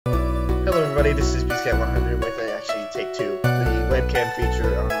everybody, this is pt.20 with actually take two. The webcam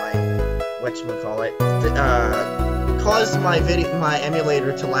feature on my whatchamacallit caused my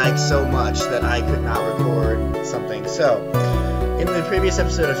emulator to lag so much that I could not record something. So, in the previous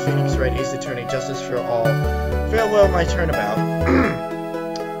episode of Phoenix Wright Ace Attorney Justice for All, Farewell My Turnabout,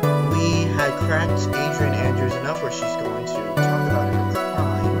 we had cracked Adrian Andrews enough where she's going to talk about her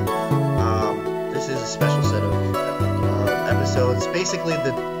crime. This is a special set of episodes. Basically,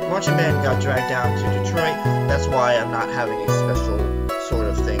 the marching band got dragged down to Detroit. That's why I'm not having a special sort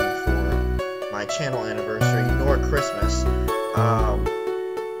of thing for my channel anniversary nor Christmas.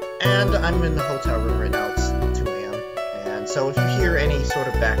 And I'm in the hotel room right now. It's 2 a.m. And so if you hear any sort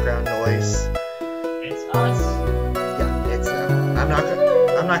of background noise, it's us. Yeah, it's them. I'm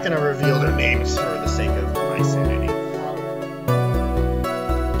not gonna reveal their names for the sake of my sanity.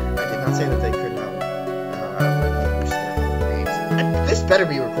 I did not say that they could know names. This better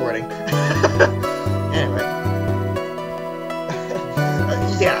be recording. Anyway.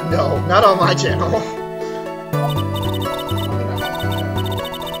 Yeah, no, not on my channel.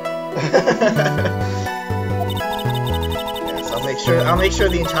 Yes, I'll make sure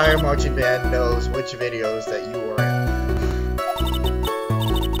the entire marching band knows which videos that you are in.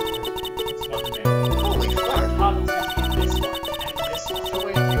 Holy fuck. So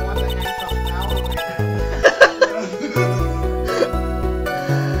wait, you want the handcuff now?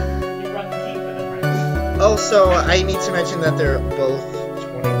 You brought the key for them, right? Oh, so I need to mention that they're both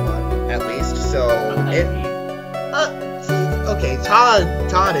 21 at least. So okay,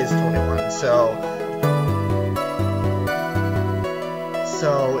 Todd is 21. So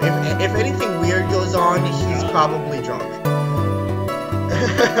if anything weird goes on, he's probably drunk.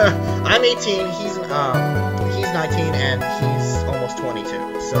 I'm 18. He's 19, and he's almost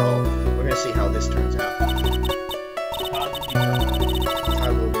 22. So we're gonna see how this turns out.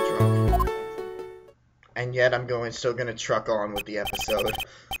 Todd will be drunk, and yet I'm still gonna truck on with the episode.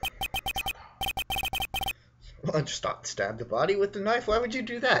 Well, just stab the body with the knife. Why would you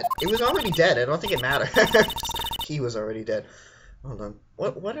do that? It was already dead. I don't think it mattered. He was already dead. Hold on.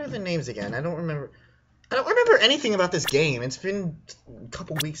 What are the names again? I don't remember. I don't remember anything about this game. It's been a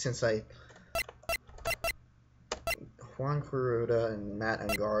couple weeks since I... Juan Quiroga and Matt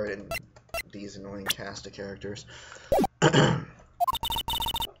Engard and these annoying cast of characters. They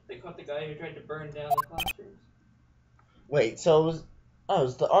caught the guy who tried to burn down the classrooms. Wait, so it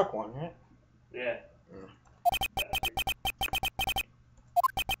was the Ark one, right? Yeah.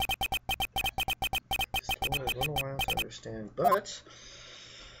 Just took a little while to understand, but...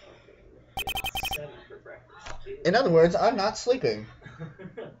 In other words, I'm not sleeping.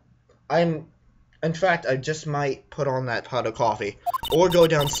 In fact, I just might put on that pot of coffee. Or go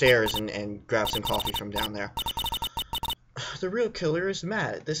downstairs and grab some coffee from down there. The real killer is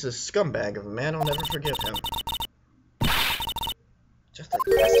Matt. This is a scumbag of a man. I'll never forgive him. Just like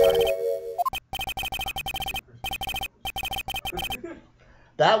last time.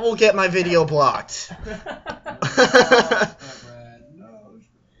 That will get my video blocked.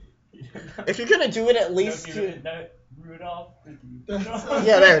 If you're gonna do it, at least Rudolph.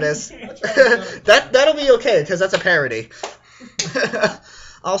 Yeah, there it is. That'll be okay because that's a parody.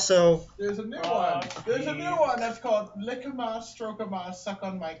 Also, there's a new one. There's a new one that's called "Lick 'em out, stroke 'em out, suck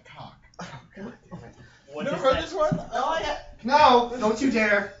on my cock." What Never is heard that? this one? no, don't you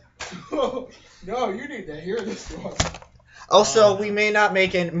dare. No, you need to hear this one. Also, we may not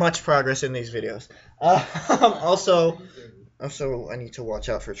make much progress in these videos. Also, I need to watch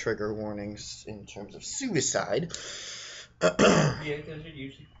out for trigger warnings in terms of suicide. Yeah, those are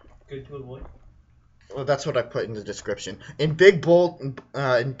usually good to avoid. Well, that's what I put in the description. In big bold,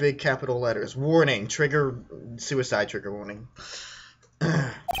 in big capital letters. Warning, suicide trigger warning.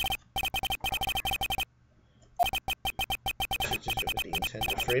 The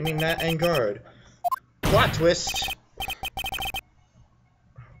intent of framing Matt Engard. Plot twist.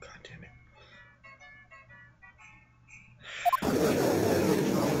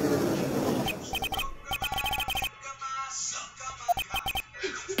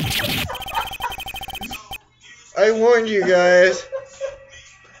 I warned you guys.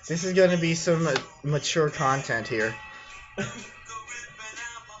 This is gonna be some mature content here.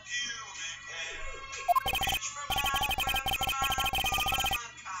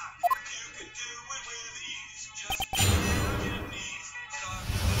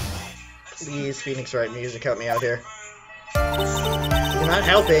 Please, Phoenix Wright music, help me out here. You're not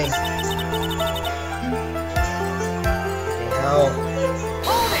helping. Help.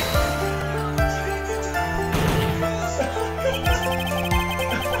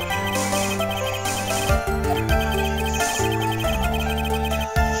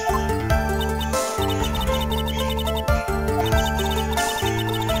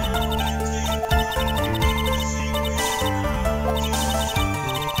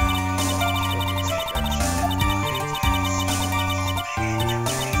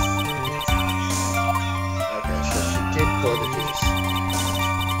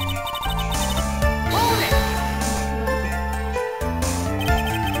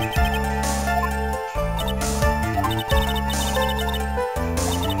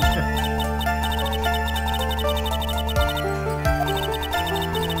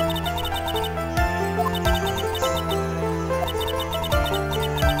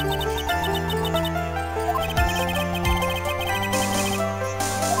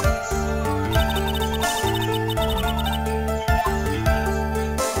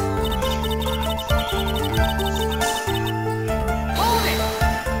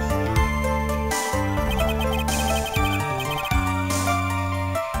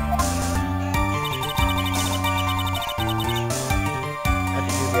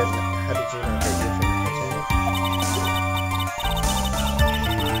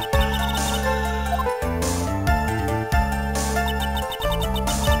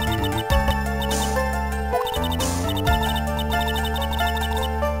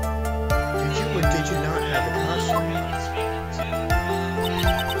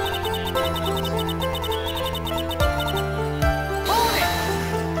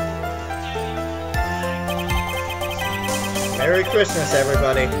 Merry Christmas,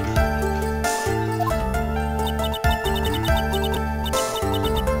 everybody.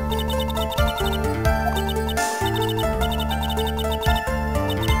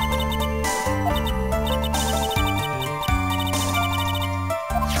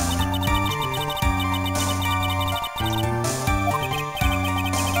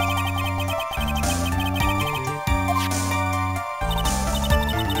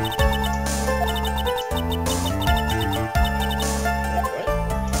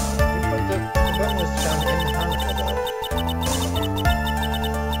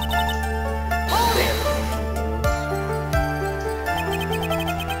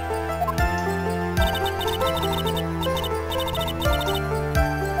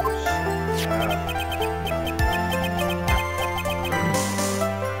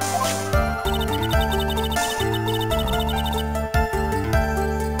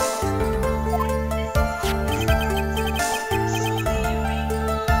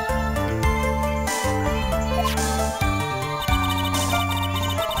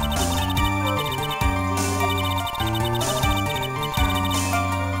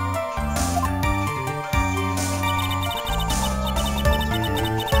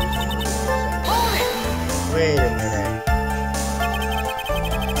 Wait a minute.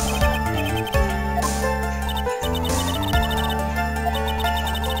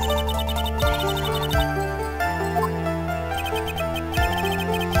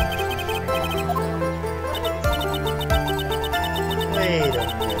 Wait a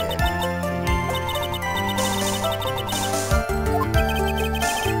minute.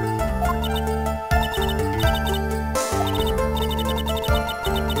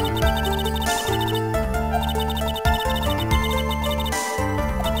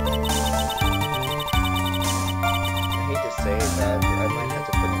 Say that I might have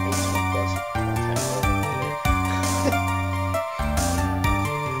to put an 18 plus content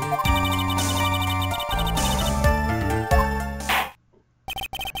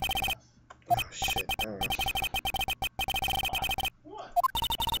oh shit, What?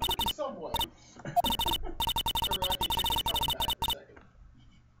 Subway. Teriyaki chicken coming back for a second.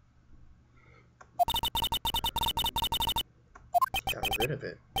 got rid of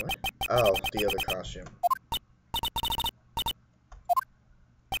it. What? Oh, the other costume.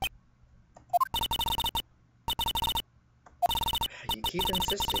 You keep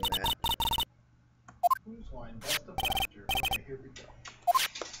insisting that. Who's wine? That's the factor. Okay, here we go.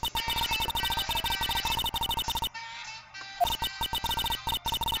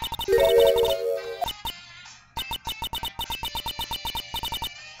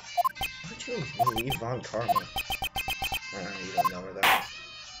 Why'd you leave Von Karma? You don't know her that.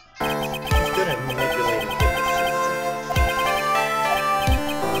 She's good at manipulating things.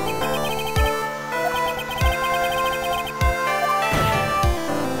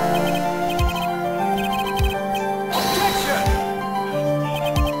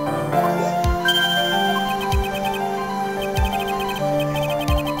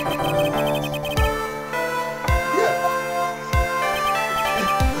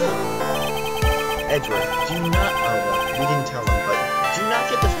 Edgeworth, do not, well, we didn't tell him, but do you not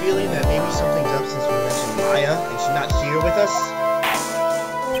get the feeling that maybe something's up since we mentioned Maya and she's not here with us?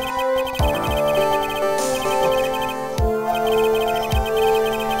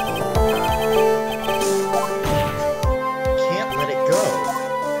 Can't let it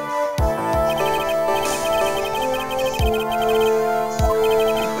go.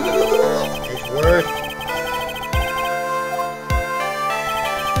 Edgeworth.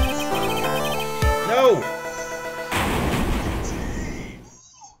 No!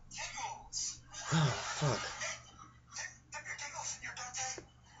 Oh, fuck.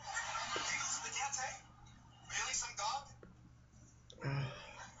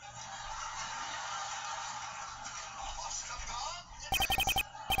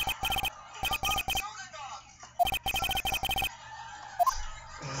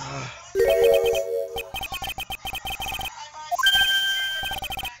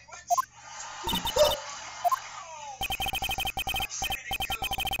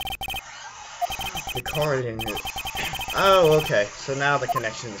 The card in it. Oh, okay. So now the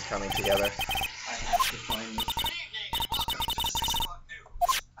connection is coming together. I have to find this. Good evening and welcome to the 6 o'clock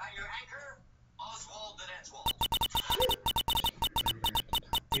news. I'm your anchor, Oswald and Edgewold.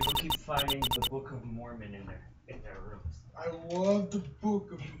 People keep finding the Book of Mormon in their rooms. I love the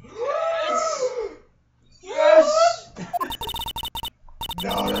book of. Yes!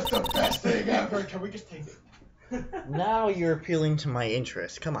 No, that's the best thing ever. Can we just take it? Now you're appealing to my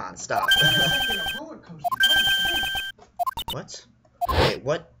interest. Come on, stop. A roller coaster. What? Wait,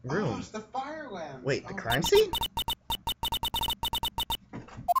 what Oh, room? it's the fire lamp. Wait, the Oh. crime scene?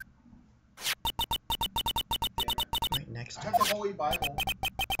 next? I have the Holy Bible.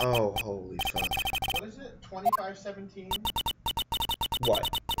 Oh, holy fuck. What is it? 25:17. What?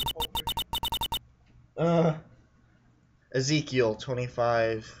 Ezekiel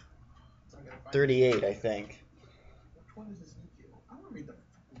 25:38, I think. Which one is Ezekiel? I want to read the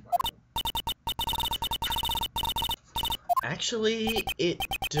fucking Bible. Actually, it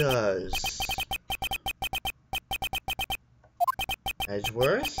does.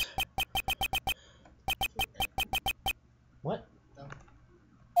 Edgeworth? What? No.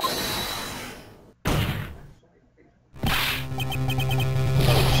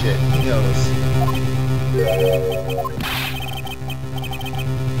 Oh shit, he knows.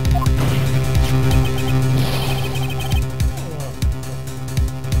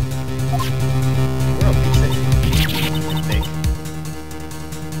 We're on pizza, I think.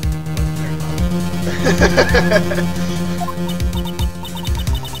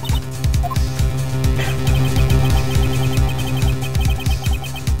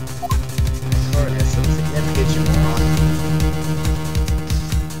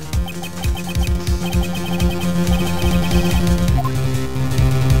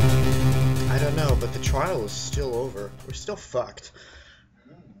 I don't know, but the trial is still over. We're still fucked.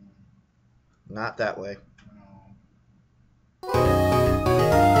 Not that way.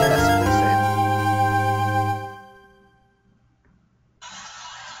 Yes, please say it.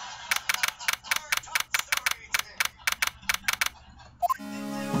 Our top story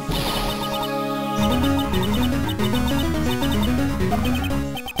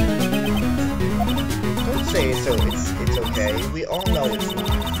Don't say it's okay. We all know it's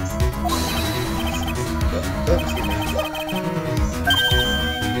not. Oh, excuse me.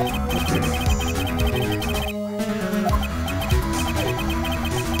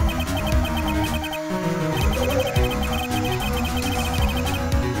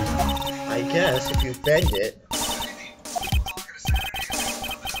 I guess if you bend it.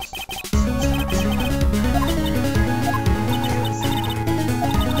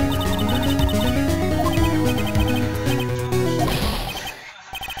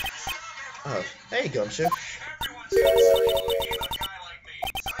 Oh, there you go, Chef. Everyone's got something to believe about a guy like me.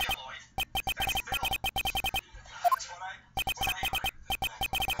 Celluloid. That's Bill. That's what I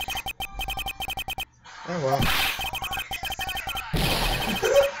Oh well.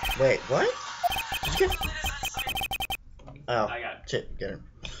 Wait, what? Did you get... Oh, I got it. shit, get him.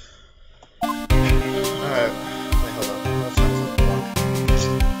 Alright, wait, hold on. That sounds like a block.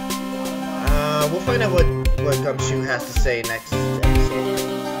 We'll find out what Gumshoe has to say next